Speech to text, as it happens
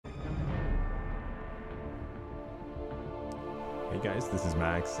guys, this is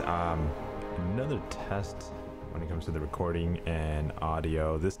Max. Another test when it comes to the recording and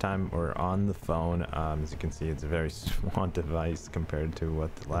audio. This time we're on the phone. As you can see, it's a very small device compared to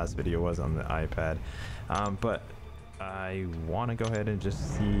what the last video was on the iPad. But I want to go ahead and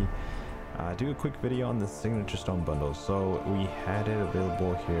just do a quick video on the signature stone bundle. So we had it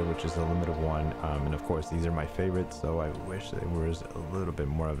available here, which is a limit of 1, and of course these are my favorites, so I wish there was a little bit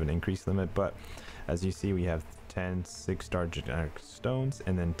more of an increased limit. But as you see, we have 10 6-star generic stones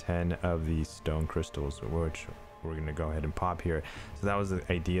and then 10 of these stone crystals, which we're gonna go ahead and pop here. So that was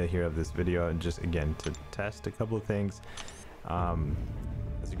the idea here of this video, and just again to test a couple of things.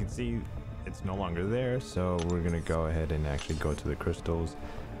 As you can see, it's no longer there, so we're gonna go ahead and actually go to the crystals.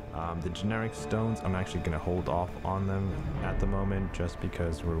 The generic stones, I'm actually going to hold off on them at the moment, just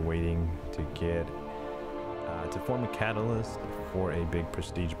because we're waiting to get to form a catalyst for a big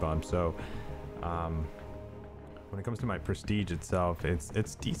prestige bump. So when it comes to my prestige itself,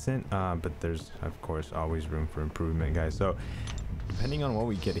 it's decent, but there's of course always room for improvement, guys. So depending on what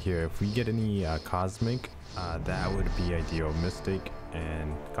we get here, if we get any cosmic, that would be ideal. Mystic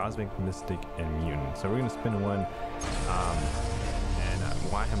and cosmic, mystic and mutant. So we're going to spin one.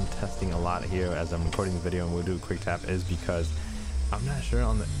 Why I'm testing a lot here as I'm recording the video, and we'll do a quick tap, is because I'm not sure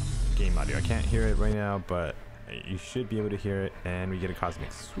on the game audio. I can't hear it right now, but you should be able to hear it. And we get a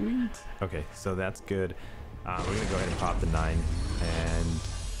cosmic. Sweet. Okay, so that's good. We're gonna go ahead and pop the 9 and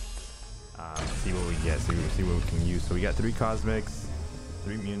see what we get. So we see what we can use. So we got 3 cosmics,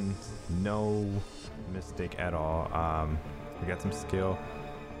 3 mutants, no mystic at all. We got some skill,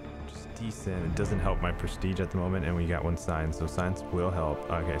 decent. It doesn't help my prestige at the moment, and we got 1 science, so science will help.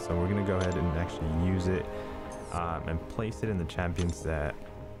 Okay, so we're gonna go ahead and actually use it and place it in the champions that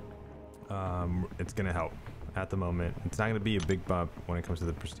it's gonna help at the moment. It's not gonna be a big bump when it comes to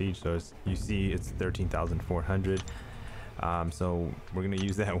the prestige, so you see it's 13,400. So we're gonna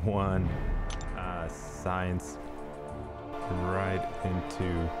use that 1 science right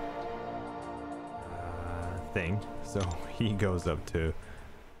into thing, so he goes up to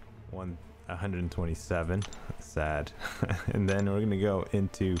 127. Sad. And then we're gonna go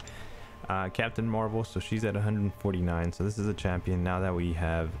into Captain Marvel, so she's at 149. So this is a champion now that we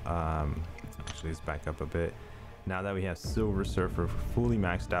have actually let's back up a bit. Now that we have Silver Surfer fully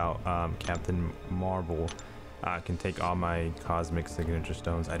maxed out, Captain Marvel can take all my cosmic signature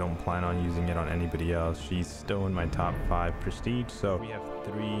stones. I don't plan on using it on anybody else. She's still in my top 5 prestige, so we have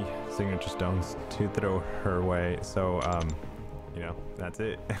 3 signature stones to throw her way. So you know, that's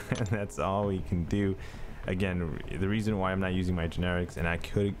it. That's all we can do. Again, the reason why I'm not using my generics and I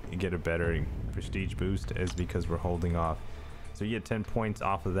could get a better prestige boost is because we're holding off. So you get 10 points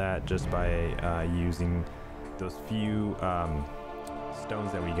off of that just by using those few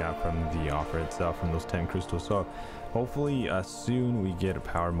stones that we got from the offer itself, from those 10 crystals. So hopefully soon we get a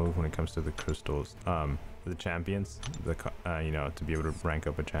power move when it comes to the crystals, the champions, you know, to be able to rank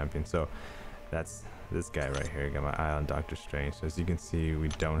up a champion. So that's this guy right here. I got my eye on Doctor Strange. So as you can see, we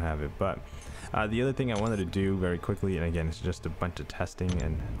don't have it. But the other thing I wanted to do very quickly, and again, it's just a bunch of testing,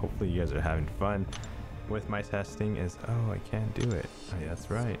 and hopefully you guys are having fun with my testing, is I can't do it. Oh, yeah, that's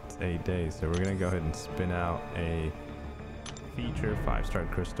right, it's 8 days. So we're gonna go ahead and spin out a feature 5-star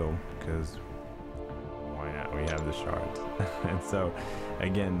crystal, because why not? We have the shards. And so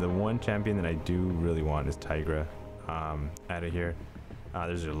again, the one champion that I do really want is Tigra out of here.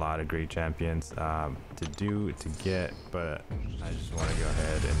 There's a lot of great champions to get, but I just want to go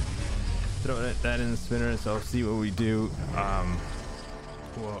ahead and throw that in the spinner. So I'll see what we do.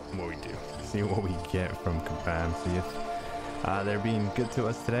 See what we get from Kabam. See if they're being good to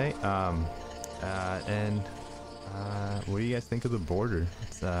us today. And what do you guys think of the border?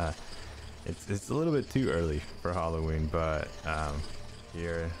 It's a little bit too early for Halloween, but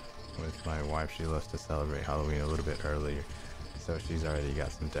here with my wife, she loves to celebrate Halloween a little bit earlier. So she's already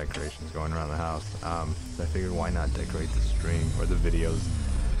got some decorations going around the house. So I figured, why not decorate the stream or the videos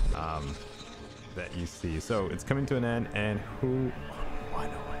that you see. So it's coming to an end, and who won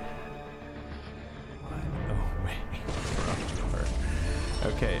away?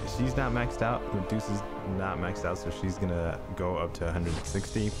 Okay, she's not maxed out. Medusa's not maxed out, so she's gonna go up to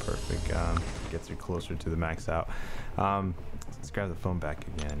 160. Perfect. Gets her closer to the max out. Let's grab the phone back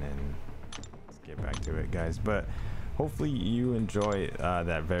again and let's get back to it, guys. But hopefully you enjoy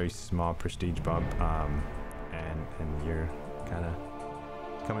that very small prestige bump, and you're kind of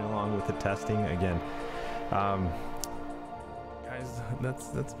coming along with the testing again. Guys,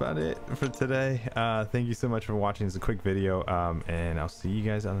 that's about it for today. Thank you so much for watching. It's a quick video, and I'll see you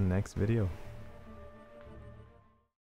guys on the next video.